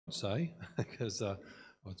say, because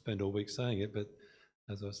I'd spend all week saying it, but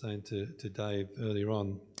as I was saying to Dave earlier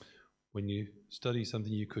on, when you study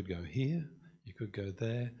something, you could go here, you could go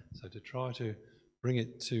there. So to try to bring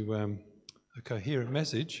it to a coherent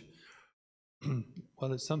message,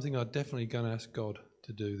 well, it's something I'm definitely going to ask God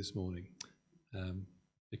to do this morning,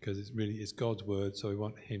 because it's God's word, so we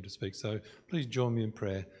want him to speak. So please join me in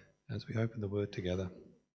prayer as we open the word together.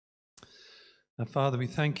 Now, Father, we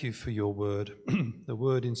thank you for your word, the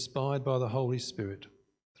word inspired by the Holy Spirit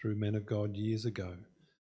through men of God years ago,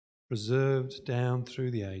 preserved down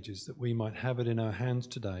through the ages, that we might have it in our hands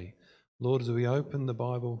today. Lord, as we open the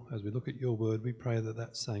Bible, as we look at your word, we pray that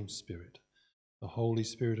that same Spirit, the Holy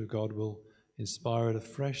Spirit of God, will inspire it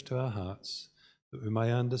afresh to our hearts, that we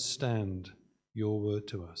may understand your word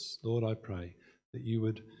to us. Lord, I pray that you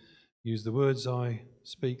would use the words I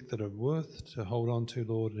speak that are worth to hold on to,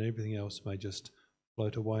 Lord, and everything else may just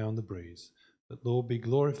float away on the breeze. But Lord, be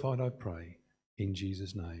glorified, I pray, in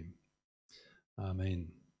Jesus' name. Amen.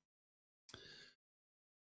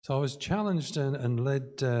 So I was challenged and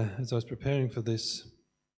led, as I was preparing for this,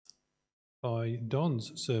 by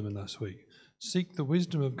Don's sermon last week. Seek the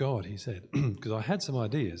wisdom of God, he said, because I had some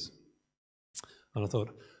ideas. And I thought,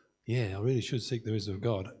 yeah, I really should seek the wisdom of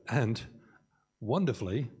God. And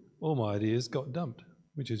wonderfully, all my ideas got dumped,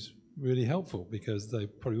 which is really helpful because they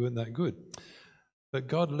probably weren't that good. But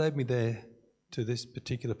God led me there to this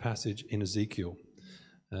particular passage in Ezekiel,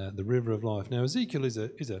 the river of life. Now, Ezekiel is a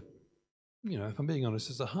if I'm being honest,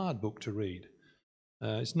 it's a hard book to read.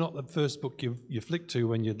 It's not the first book you flick to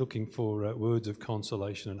when you're looking for words of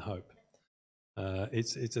consolation and hope.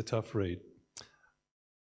 It's a tough read.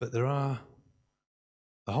 But the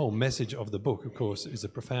whole message of the book, of course, is a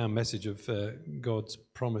profound message of God's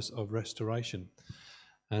promise of restoration.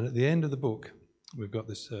 And at the end of the book, we've got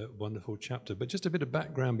this wonderful chapter. But just a bit of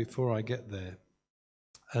background before I get there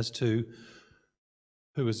as to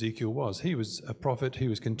who Ezekiel was. He was a prophet. He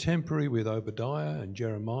was contemporary with Obadiah and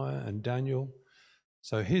Jeremiah and Daniel.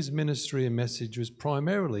 So his ministry and message was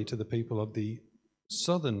primarily to the people of the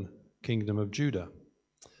southern kingdom of Judah.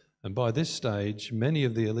 And by this stage, many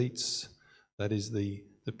of the elites, that is the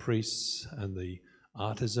priests and the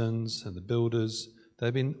artisans and the builders,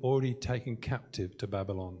 they've been already taken captive to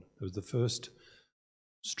Babylon. It was the first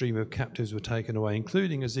stream of captives were taken away,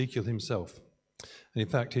 including Ezekiel himself. And in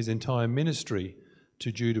fact, his entire ministry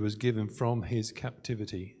to Judah was given from his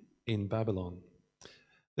captivity in Babylon.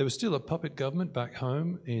 There was still a puppet government back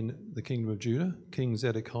home in the kingdom of Judah. King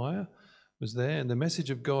Zedekiah was there, and the message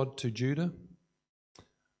of God to Judah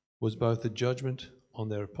was both a judgment on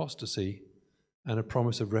their apostasy and a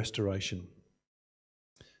promise of restoration.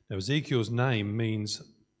 Now, Ezekiel's name means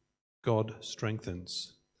God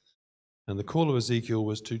strengthens. And the call of Ezekiel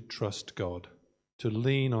was to trust God, to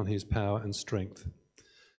lean on his power and strength.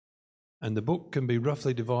 And the book can be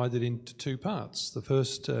roughly divided into two parts. The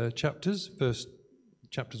first chapters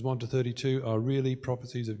 1 to 32, are really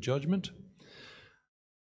prophecies of judgment.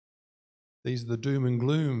 These are the doom and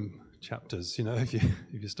gloom chapters, if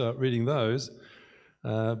you start reading those.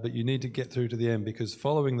 But you need to get through to the end, because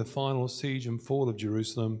following the final siege and fall of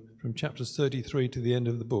Jerusalem, from chapters 33 to the end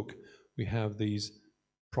of the book, we have these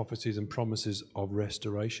prophecies and promises of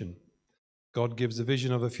restoration. God gives a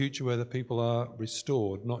vision of a future where the people are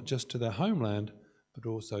restored, not just to their homeland, but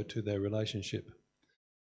also to their relationship.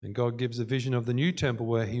 And God gives a vision of the new temple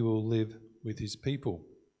where he will live with his people.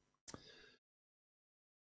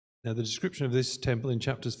 Now, the description of this temple in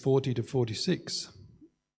chapters 40 to 46,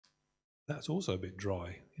 that's also a bit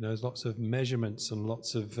dry. There's lots of measurements and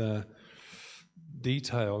lots of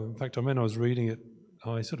detail. In fact, when I was reading it,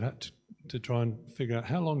 I sort of had to try and figure out,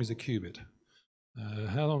 how long is a cubit?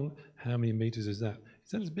 How many meters is that?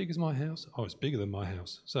 Is that as big as my house? Oh, it's bigger than my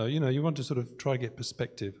house. So, you want to sort of try to get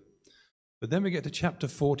perspective. But then we get to chapter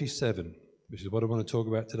 47, which is what I want to talk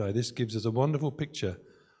about today. This gives us a wonderful picture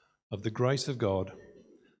of the grace of God,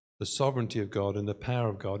 the sovereignty of God, and the power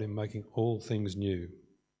of God in making all things new.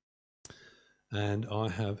 And I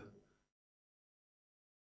have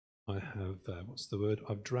what's the word?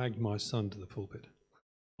 I've dragged my son to the pulpit.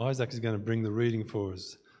 Isaac is going to bring the reading for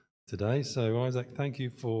us today. So Isaac, thank you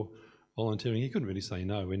for volunteering. He couldn't really say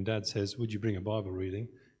no. When Dad says, would you bring a Bible reading?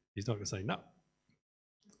 He's not going to say no.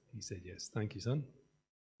 He said yes. Thank you, son.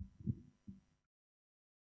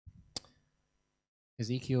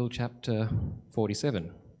 Ezekiel chapter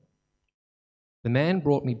 47. The man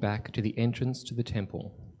brought me back to the entrance to the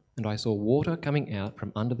temple, and I saw water coming out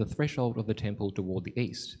from under the threshold of the temple toward the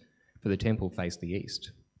east, for the temple faced the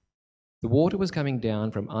east. The water was coming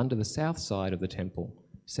down from under the south side of the temple,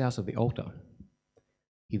 south of the altar.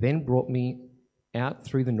 He then brought me out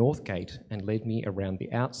through the north gate and led me around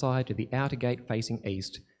the outside to the outer gate facing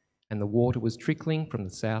east, and the water was trickling from the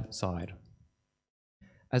south side.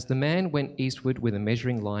 As the man went eastward with a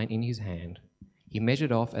measuring line in his hand, he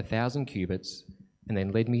measured off 1,000 cubits and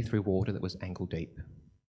then led me through water that was ankle deep.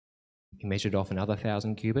 He measured off another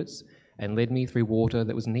 1,000 cubits and led me through water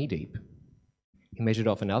that was knee deep. He measured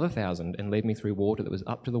off another 1,000 and led me through water that was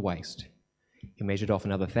up to the waist. He measured off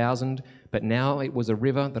another 1,000, but now it was a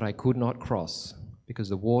river that I could not cross, because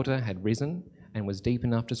the water had risen and was deep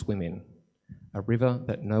enough to swim in, a river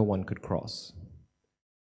that no one could cross.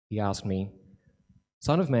 He asked me,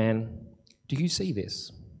 "Son of man, do you see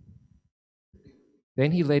this?"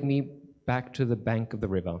 Then he led me back to the bank of the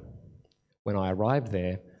river. When I arrived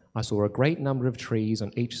there, I saw a great number of trees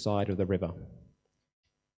on each side of the river.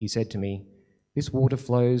 He said to me, "This water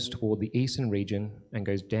flows toward the eastern region and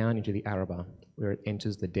goes down into the Arabah, where it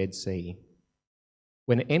enters the Dead Sea.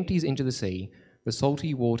 When it empties into the sea, the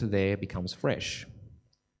salty water there becomes fresh.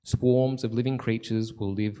 Swarms of living creatures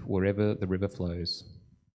will live wherever the river flows.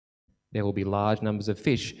 There will be large numbers of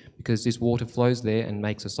fish, because this water flows there and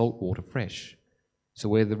makes the salt water fresh. So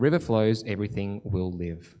where the river flows, everything will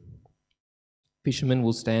live. Fishermen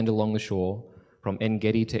will stand along the shore, from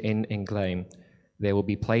En-Gedi to En-Englaim. There will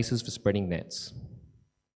be places for spreading nets.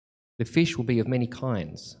 The fish will be of many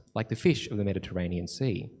kinds, like the fish of the Mediterranean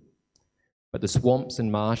Sea. But the swamps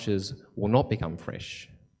and marshes will not become fresh.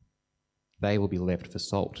 They will be left for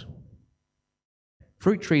salt.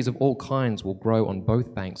 Fruit trees of all kinds will grow on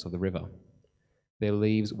both banks of the river. Their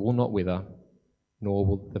leaves will not wither, nor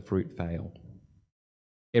will the fruit fail.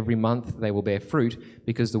 Every month they will bear fruit,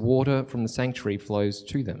 because the water from the sanctuary flows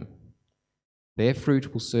to them. Their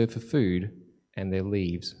fruit will serve for food, and their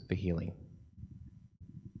leaves for healing."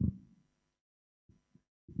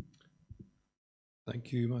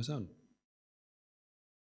 Thank you, my son.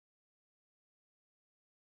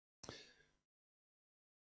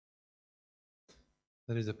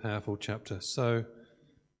 That is a powerful chapter. So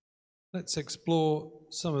let's explore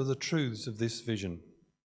some of the truths of this vision.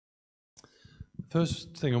 The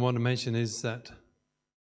first thing I want to mention is that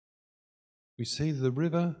we see the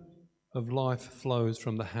river of life flows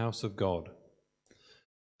from the house of God.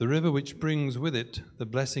 The river which brings with it the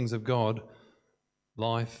blessings of God,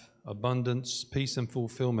 life, abundance, peace and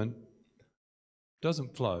fulfillment,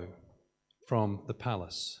 doesn't flow from the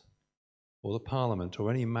palace or the parliament or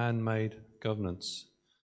any man-made governance.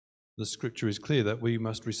 The scripture is clear that we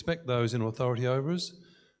must respect those in authority over us.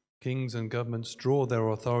 Kings and governments draw their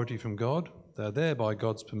authority from God. They are there by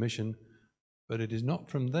God's permission, but it is not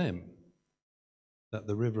from them that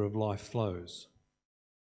the river of life flows.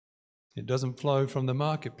 It doesn't flow from the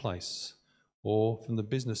marketplace or from the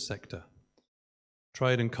business sector.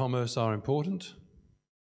 Trade and commerce are important,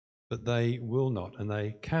 but they will not and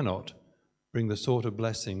they cannot bring the sort of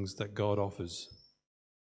blessings that God offers.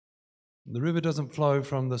 The river doesn't flow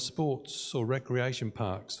from the sports or recreation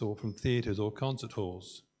parks or from theatres or concert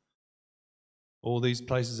halls. All these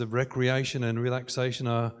places of recreation and relaxation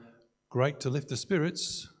are great to lift the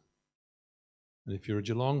spirits. And if you're a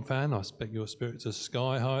Geelong fan, I expect your spirits are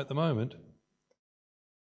sky high at the moment.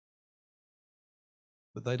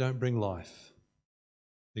 But they don't bring life.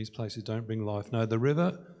 These places don't bring life. No, the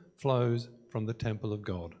river flows from the temple of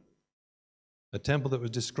God. A temple that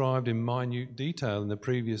was described in minute detail in the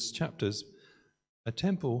previous chapters, a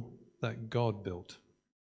temple that God built.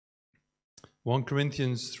 1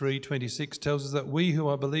 Corinthians 3:26 tells us that we who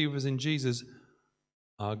are believers in Jesus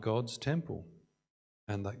are God's temple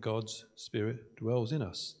and that God's Spirit dwells in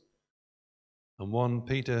us. And 1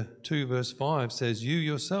 Peter 2 verse 5 says, "You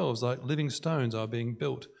yourselves, like living stones, are being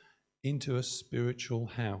built into a spiritual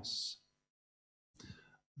house."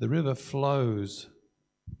 The river flows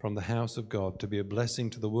from the house of God to be a blessing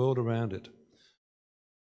to the world around it.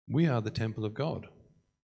 We are the temple of God.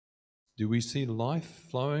 Do we see life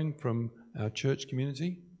flowing from our church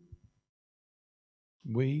community?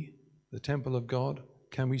 We, the temple of God,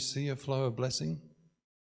 can we see a flow of blessing?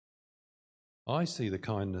 I see the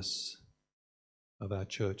kindness of our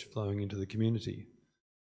church flowing into the community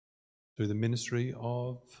through the ministry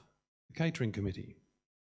of the catering committee.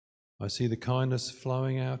 I see the kindness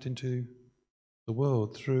flowing out into the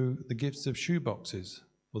world through the gifts of shoeboxes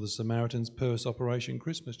for the Samaritan's Purse Operation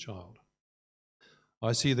Christmas Child.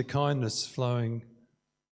 I see the kindness flowing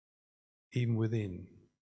even within,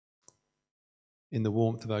 in the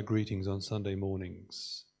warmth of our greetings on Sunday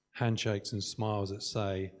mornings, handshakes and smiles that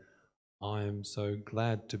say, "I am so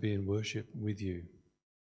glad to be in worship with you."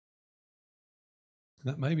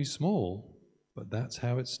 That may be small, but that's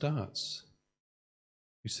how it starts.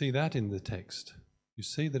 You see that in the text. You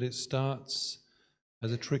see that it starts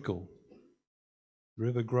as a trickle. The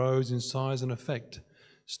river grows in size and effect,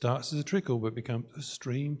 starts as a trickle but becomes a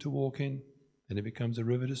stream to walk in, and it becomes a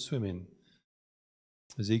river to swim in.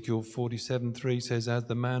 Ezekiel 47:3 says, as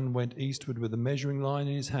the man went eastward with a measuring line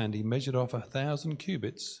in his hand, he measured off 1,000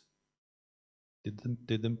 cubits. Did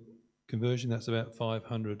the conversion, that's about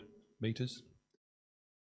 500 meters.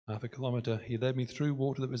 Half a kilometer. He led me through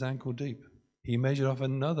water that was ankle deep. He measured off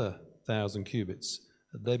another 1,000 cubits.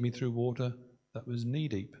 That led me through water that was knee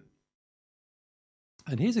deep.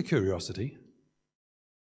 And here's a curiosity.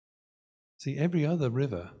 See, every other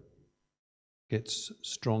river gets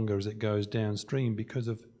stronger as it goes downstream because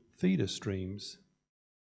of feeder streams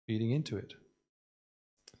feeding into it.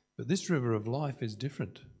 But this river of life is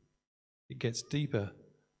different. It gets deeper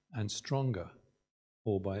and stronger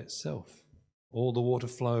all by itself. All the water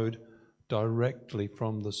flowed directly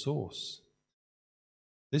from the source.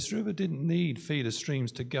 This river didn't need feeder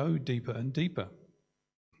streams to go deeper and deeper.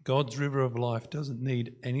 God's river of life doesn't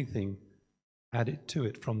need anything added to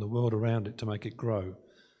it from the world around it to make it grow.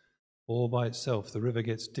 All by itself, the river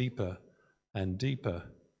gets deeper and deeper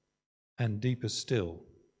and deeper still.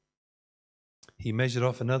 He measured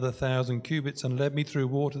off another 1,000 cubits and led me through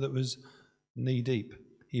water that was knee deep.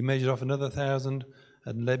 He measured off another 1,000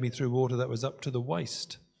 and led me through water that was up to the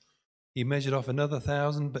waist. He measured off another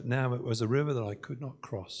 1,000, but now it was a river that I could not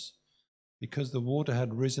cross, because the water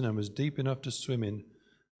had risen and was deep enough to swim in,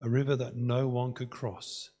 a river that no one could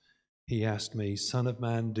cross. He asked me, Son of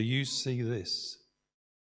man, do you see this?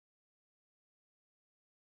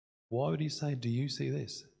 Why would he say, do you see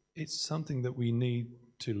this? It's something that we need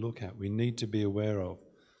to look at, we need to be aware of.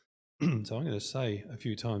 So I'm going to say a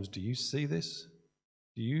few times, do you see this?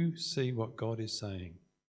 Do you see what God is saying?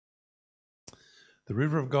 The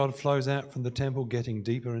river of God flows out from the temple, getting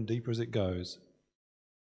deeper and deeper as it goes.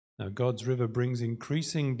 Now, God's river brings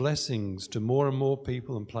increasing blessings to more and more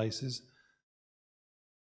people and places.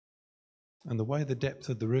 And the way the depth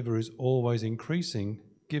of the river is always increasing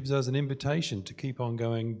gives us an invitation to keep on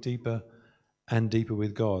going deeper and deeper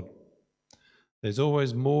with God. There's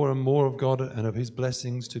always more and more of God and of his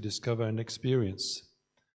blessings to discover and experience.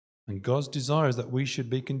 And God's desire is that we should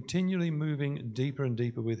be continually moving deeper and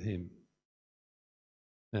deeper with him.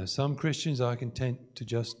 Now, some Christians are content to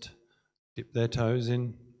just dip their toes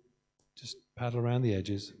in, just paddle around the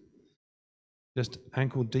edges, just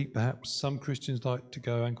ankle deep perhaps. Some Christians like to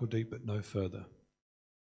go ankle deep but no further.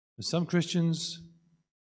 And some Christians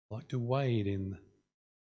like to wade in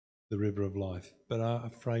the river of life but are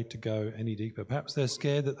afraid to go any deeper. Perhaps they're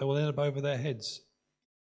scared that they will end up over their heads.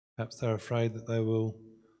 Perhaps they're afraid that they will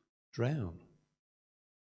drown.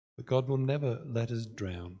 But God will never let us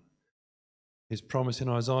drown. His promise in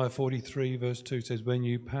Isaiah 43 verse 2 says, when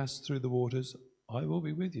you pass through the waters, I will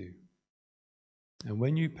be with you. And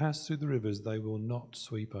when you pass through the rivers, they will not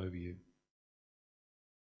sweep over you.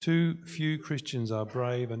 Too few Christians are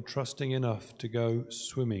brave and trusting enough to go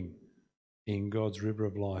swimming in God's river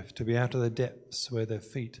of life, to be out of the depths where their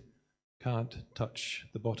feet can't touch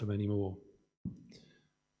the bottom anymore.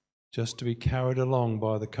 Just to be carried along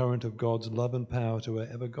by the current of God's love and power to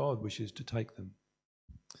wherever God wishes to take them.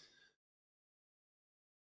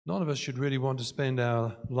 None of us should really want to spend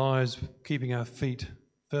our lives keeping our feet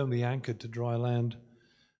firmly anchored to dry land.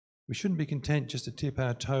 We shouldn't be content just to tip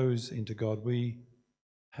our toes into God. We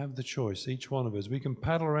have the choice, each one of us. We can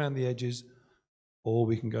paddle around the edges or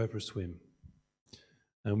we can go for a swim.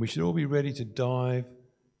 And we should all be ready to dive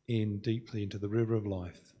in deeply into the river of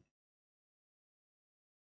life.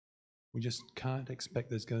 We just can't expect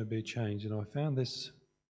there's going to be a change. And I found this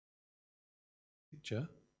picture,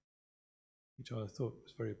 which I thought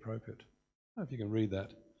was very appropriate. I don't know if you can read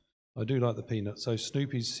that. I do like the peanut. So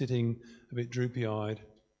Snoopy's sitting a bit droopy-eyed.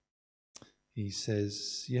 He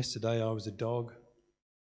says, yesterday I was a dog.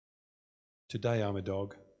 Today I'm a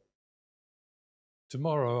dog.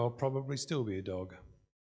 Tomorrow I'll probably still be a dog.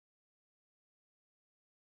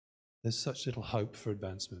 There's such little hope for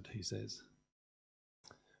advancement, he says.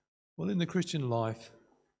 Well, in the Christian life,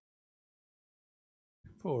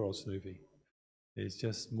 poor old Snoopy, it's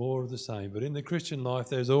just more of the same. But in the Christian life,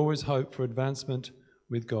 there's always hope for advancement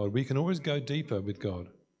with God. We can always go deeper with God.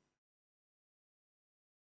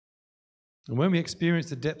 And when we experience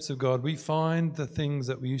the depths of God, we find the things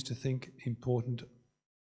that we used to think important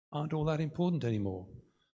aren't all that important anymore.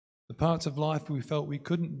 The parts of life we felt we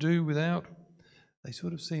couldn't do without, they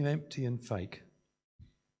sort of seem empty and fake.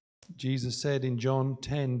 Jesus said in John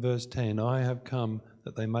 10 verse 10, I have come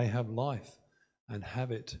that they may have life and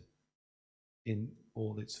have it in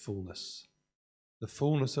all its fullness. The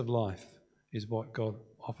fullness of life is what God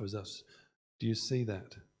offers us. Do you see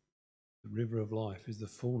that? The river of life is the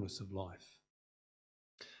fullness of life.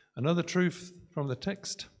 Another truth from the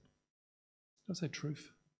text. Did I say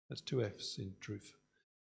truth? That's 2 F's in truth.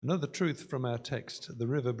 Another truth from our text, the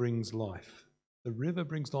river brings life. The river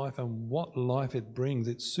brings life, and what life it brings.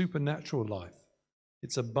 It's supernatural life.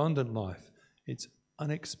 It's abundant life. It's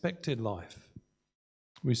unexpected life.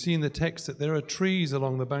 We see in the text that there are trees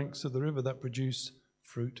along the banks of the river that produce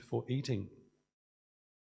fruit for eating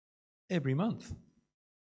every month.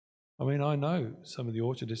 I mean, I know some of the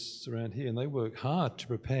orchardists around here, and they work hard to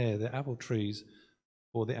prepare their apple trees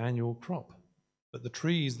for the annual crop. But the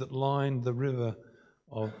trees that line the river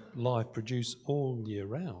of life produce all year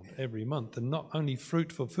round, every month, and not only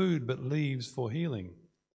fruit for food, but leaves for healing.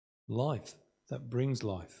 Life that brings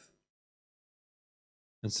life.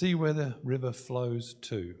 And see where the river flows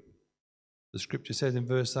to. The scripture says in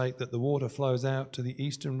verse 8 that the water flows out to the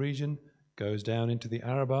eastern region, goes down into the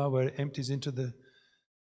Arabah, where it empties into the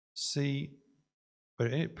sea.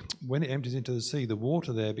 When it empties into the sea, the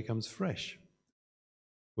water there becomes fresh.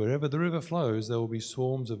 Wherever the river flows, there will be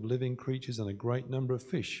swarms of living creatures and a great number of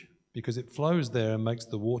fish, because it flows there and makes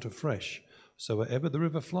the water fresh. So wherever the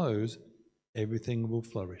river flows, everything will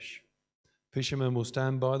flourish. Fishermen will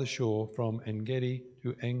stand by the shore from En-gedi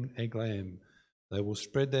to En-eglaim. They will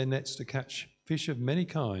spread their nets to catch fish of many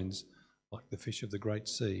kinds, like the fish of the great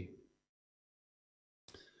sea.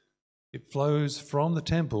 It flows from the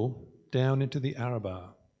temple down into the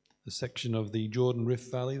Arabah, the section of the Jordan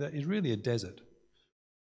Rift Valley that is really a desert.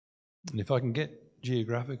 And if I can get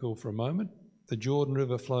geographical for a moment, the Jordan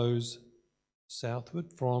River flows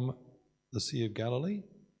southward from the Sea of Galilee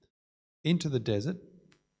into the desert,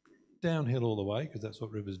 downhill all the way, because that's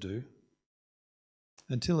what rivers do,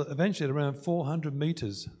 until eventually at around 400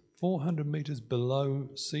 metres below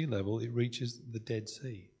sea level, it reaches the Dead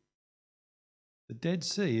Sea. The Dead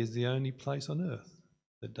Sea is the only place on earth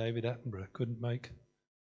that David Attenborough couldn't make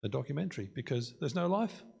a documentary, because there's no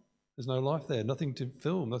life. There's no life there, nothing to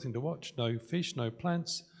film, nothing to watch, no fish, no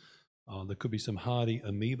plants. There could be some hardy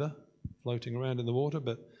amoeba floating around in the water,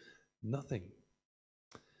 but nothing.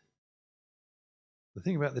 The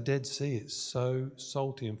thing about the Dead Sea, it's so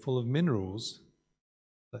salty and full of minerals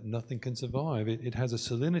that nothing can survive. It has a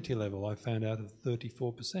salinity level, I found out, of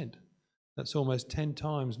 34%. That's almost 10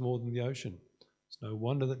 times more than the ocean. It's no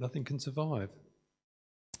wonder that nothing can survive.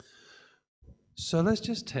 So let's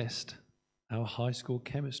just test our high school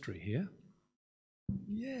chemistry here.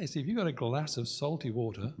 Yes, if you've got a glass of salty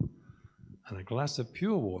water and a glass of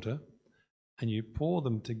pure water, and you pour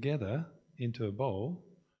them together into a bowl,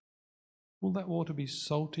 will that water be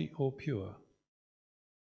salty or pure?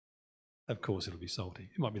 Of course it'll be salty.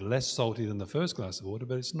 It might be less salty than the first glass of water,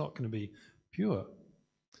 but it's not going to be pure.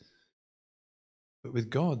 But with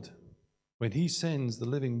God, when He sends the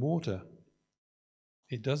living water,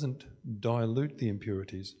 it doesn't dilute the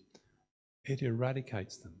impurities, it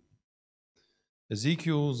eradicates them.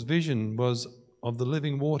 Ezekiel's vision was of the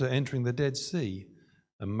living water entering the Dead Sea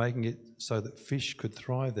and making it so that fish could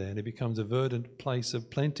thrive there, and it becomes a verdant place of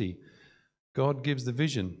plenty. God gives the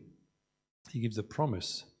vision. He gives a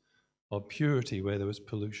promise of purity where there was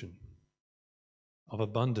pollution, of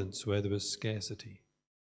abundance where there was scarcity,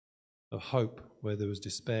 of hope where there was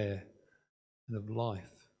despair, and of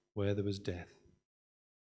life where there was death.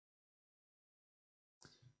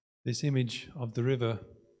 This image of the river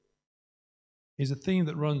is a theme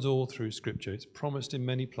that runs all through Scripture. It's promised in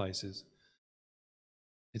many places.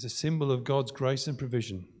 It's a symbol of God's grace and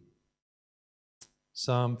provision.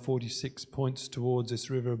 Psalm 46 points towards this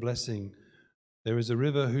river of blessing. There is a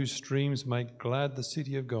river whose streams make glad the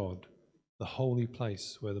city of God, the holy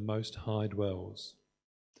place where the Most High dwells.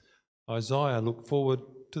 Isaiah looked forward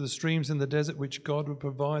to the streams in the desert which God would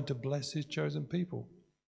provide to bless His chosen people.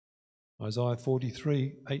 Isaiah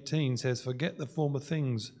 43:18 says, "Forget the former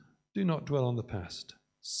things, do not dwell on the past.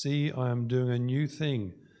 See, I am doing a new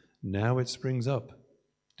thing. Now it springs up.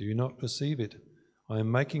 Do you not perceive it? I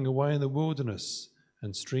am making a way in the wilderness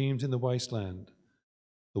and streams in the wasteland.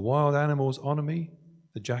 The wild animals honour me,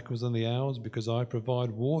 the jackals and the owls, because I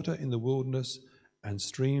provide water in the wilderness and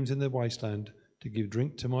streams in the wasteland to give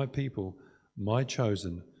drink to my people, my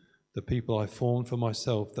chosen, the people I formed for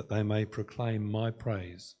myself, that they may proclaim my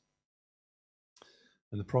praise."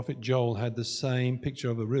 And the prophet Joel had the same picture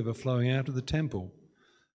of a river flowing out of the temple,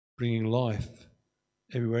 bringing life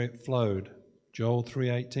everywhere it flowed. Joel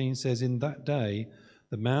 3:18 says, "In that day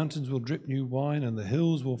the mountains will drip new wine and the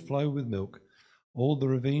hills will flow with milk. All the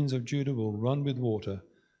ravines of Judah will run with water.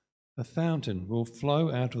 A fountain will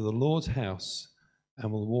flow out of the Lord's house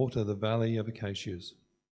and will water the valley of acacias."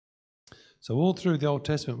 So all through the Old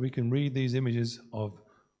Testament we can read these images of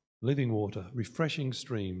living water, refreshing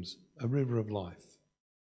streams, a river of life.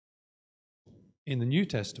 In the New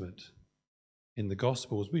Testament, in the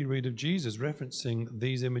Gospels, we read of Jesus referencing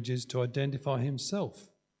these images to identify himself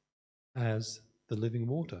as the living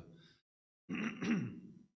water.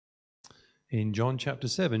 In John chapter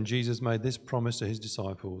 7, Jesus made this promise to his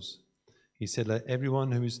disciples. He said, "Let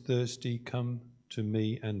everyone who is thirsty come to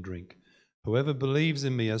me and drink. Whoever believes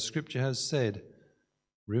in me, as Scripture has said,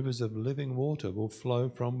 rivers of living water will flow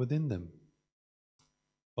from within them."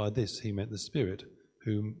 By this he meant the Spirit,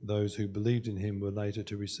 whom those who believed in him were later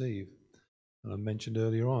to receive. And I mentioned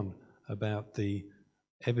earlier on about the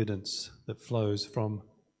evidence that flows from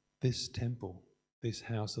this temple, this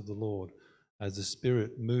house of the Lord. As the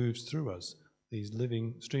Spirit moves through us, these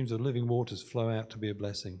living streams of living waters flow out to be a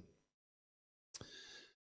blessing.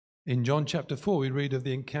 In John chapter 4, we read of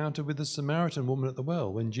the encounter with the Samaritan woman at the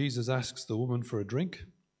well, when Jesus asks the woman for a drink.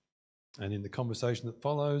 And in the conversation that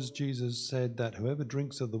follows, Jesus said that whoever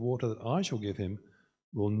drinks of the water that I shall give him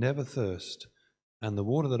will never thirst, and the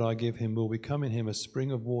water that I give him will become in him a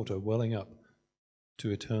spring of water welling up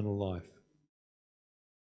to eternal life.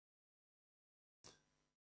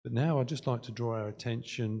 But now I'd just like to draw our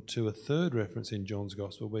attention to a third reference in John's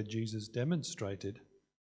Gospel where Jesus demonstrated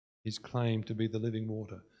his claim to be the living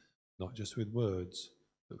water, not just with words,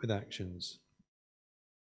 but with actions.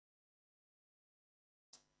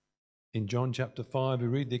 In John chapter 5, we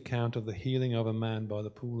read the account of the healing of a man by the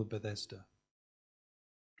pool of Bethesda.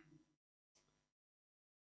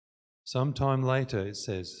 Sometime later, it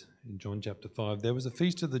says in John chapter 5, there was a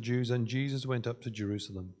feast of the Jews, and Jesus went up to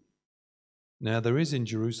Jerusalem. Now there is in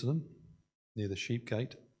Jerusalem, near the sheep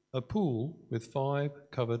gate, a pool with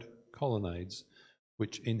 5 covered colonnades,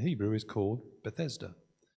 which in Hebrew is called Bethesda.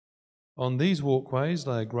 On these walkways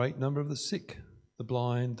lay a great number of the sick, the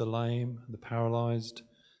blind, the lame, the paralysed.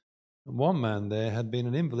 And one man there had been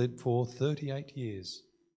an invalid for 38 years.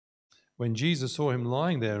 When Jesus saw him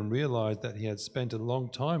lying there and realised that he had spent a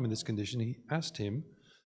long time in this condition, he asked him,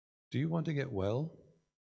 "Do you want to get well?"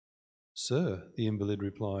 "Sir," the invalid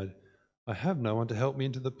replied, "I have no one to help me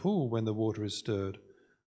into the pool when the water is stirred,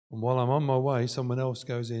 and while I'm on my way, someone else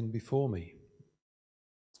goes in before me."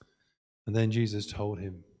 And then Jesus told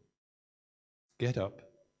him, "Get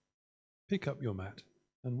up, pick up your mat,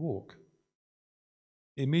 and walk."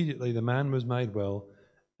 Immediately the man was made well,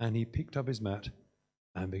 and he picked up his mat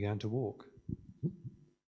and began to walk.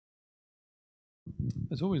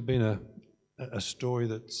 There's always been a story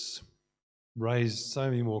that's raised so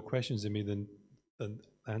many more questions in me than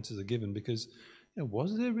answers are given, because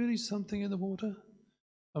was there really something in the water?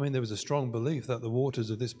 I mean, there was a strong belief that the waters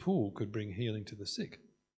of this pool could bring healing to the sick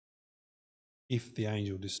if the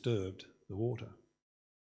angel disturbed the water,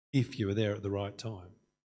 if you were there at the right time,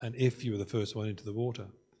 and if you were the first one into the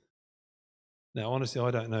water. Now, honestly,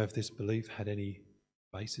 I don't know if this belief had any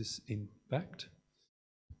basis in fact.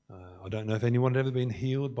 I don't know if anyone had ever been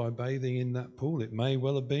healed by bathing in that pool. It may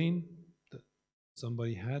well have been that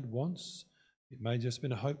somebody had once. It may have just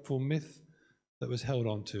been a hopeful myth that was held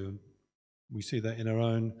on to. We see that in our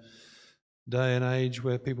own day and age,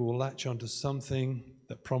 where people will latch onto something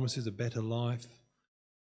that promises a better life,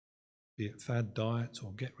 be it fad diets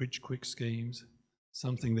or get-rich-quick schemes,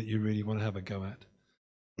 something that you really want to have a go at.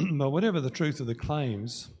 But whatever the truth of the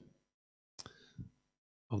claims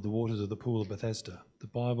of the waters of the pool of Bethesda, the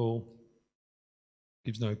Bible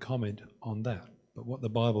gives no comment on that. But what the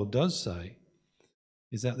Bible does say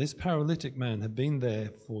is that this paralytic man had been there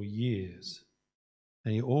for years,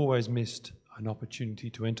 and he always missed an opportunity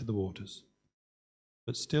to enter the waters.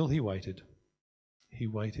 But still he waited. He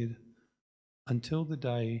waited until the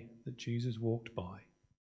day that Jesus walked by.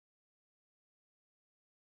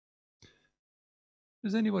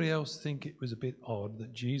 Does anybody else think it was a bit odd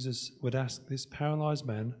that Jesus would ask this paralysed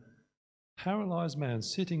man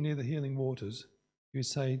sitting near the healing waters, he would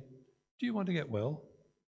say, "Do you want to get well?"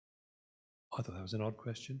 I thought that was an odd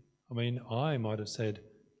question. I mean, I might have said,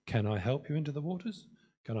 "Can I help you into the waters?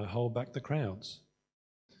 Can I hold back the crowds?"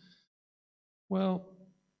 Well,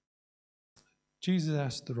 Jesus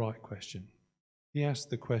asked the right question. He asked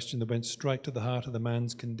the question that went straight to the heart of the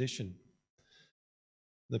man's condition.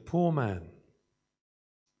 The poor man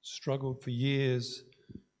struggled for years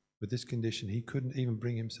with this condition. He couldn't even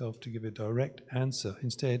bring himself to give a direct answer.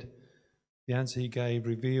 Instead, the answer he gave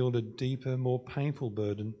revealed a deeper, more painful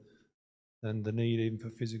burden than the need even for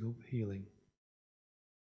physical healing.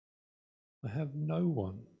 "I have no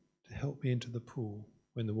one to help me into the pool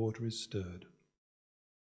when the water is stirred."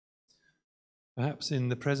 Perhaps in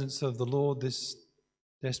the presence of the Lord, this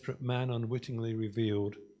desperate man unwittingly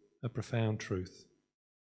revealed a profound truth.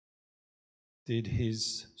 Did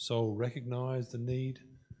his soul recognize the need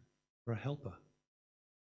for a helper?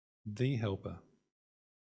 The helper.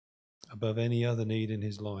 above any other need in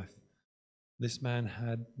his life. This man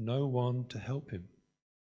had no one to help him.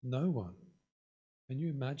 No one. Can you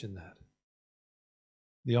imagine that?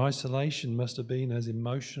 The isolation must have been as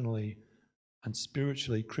emotionally and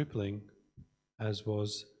spiritually crippling as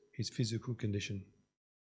was his physical condition.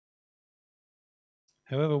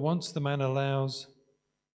 However, once the man allows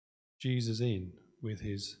Jesus in with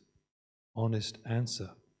his honest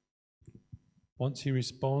answer, once he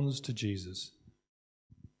responds to Jesus,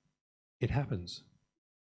 it happens.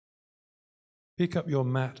 Pick up your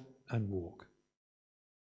mat and walk.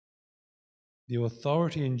 The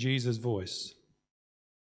authority in Jesus' voice,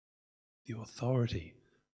 the authority,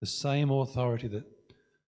 the same authority that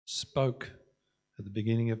spoke at the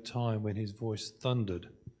beginning of time when his voice thundered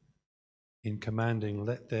in commanding,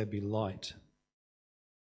 "Let there be light."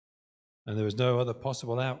 And there was no other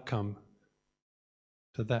possible outcome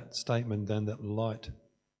to that statement than that light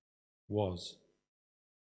was.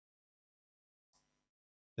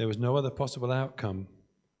 There was no other possible outcome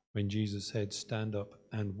when Jesus said, "Stand up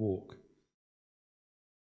and walk."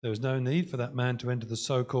 There was no need for that man to enter the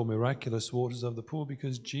so-called miraculous waters of the pool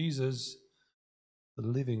because Jesus, the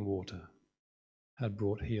living water, had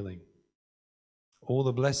brought healing. All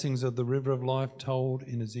the blessings of the river of life told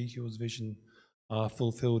in Ezekiel's vision are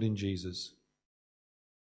fulfilled in Jesus.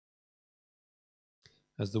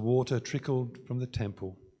 As the water trickled from the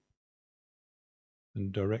temple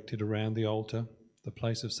and directed around the altar, the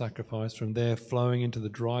place of sacrifice, from there flowing into the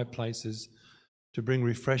dry places to bring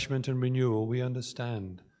refreshment and renewal, we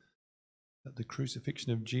understand that the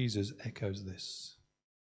crucifixion of Jesus echoes this.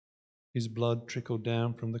 His blood trickled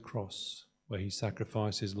down from the cross where he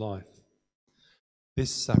sacrificed his life.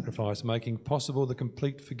 This sacrifice making possible the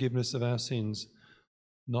complete forgiveness of our sins,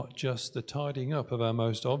 not just the tidying up of our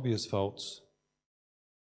most obvious faults,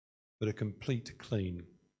 but a complete clean.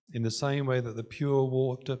 In the same way that the pure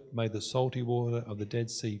water made the salty water of the Dead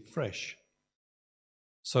Sea fresh,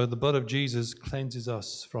 so the blood of Jesus cleanses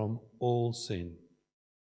us from all sin.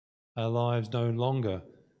 Our lives no longer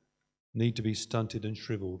need to be stunted and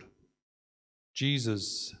shriveled.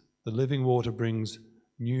 Jesus, the living water, brings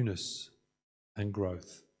newness and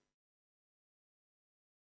growth.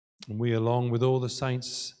 And we, along with all the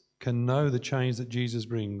saints, can know the change that Jesus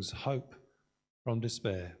brings: hope from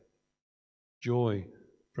despair, joy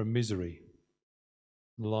from misery,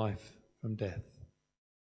 life from death.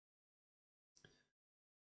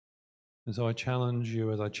 And so I challenge you,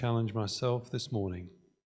 as I challenge myself this morning,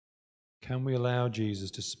 can we allow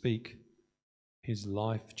Jesus to speak his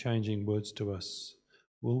life-changing words to us?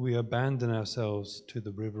 Will we abandon ourselves to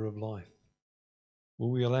the river of life?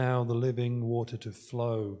 Will we allow the living water to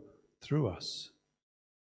flow through us?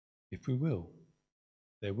 If we will,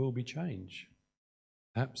 there will be change.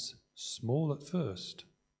 Perhaps small at first,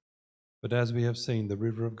 but as we have seen, the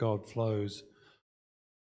river of God flows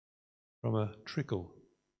from a trickle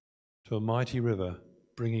to a mighty river,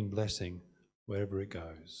 bringing blessing wherever it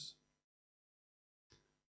goes.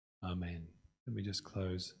 Amen. Let me just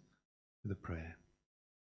close with a prayer.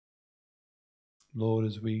 Lord,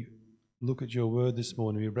 as we look at your word this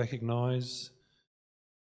morning, we recognize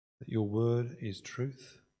that your word is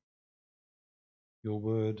truth. Your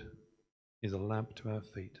word is a lamp to our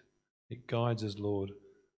feet. It guides us, Lord,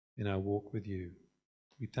 in our walk with you.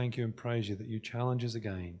 We thank you and praise you that you challenge us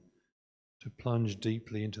again to plunge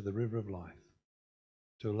deeply into the river of life,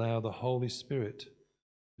 to allow the Holy Spirit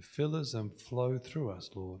to fill us and flow through us,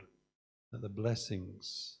 Lord, that the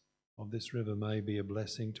blessings of this river may be a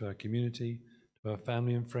blessing to our community, to our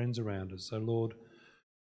family and friends around us. So, Lord,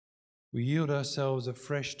 we yield ourselves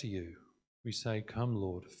afresh to you. We say, come,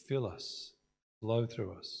 Lord, fill us, flow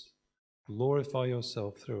through us, glorify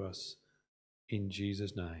yourself through us, in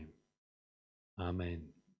Jesus' name.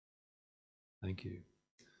 Amen. Thank you.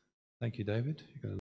 Thank you, David. You're going to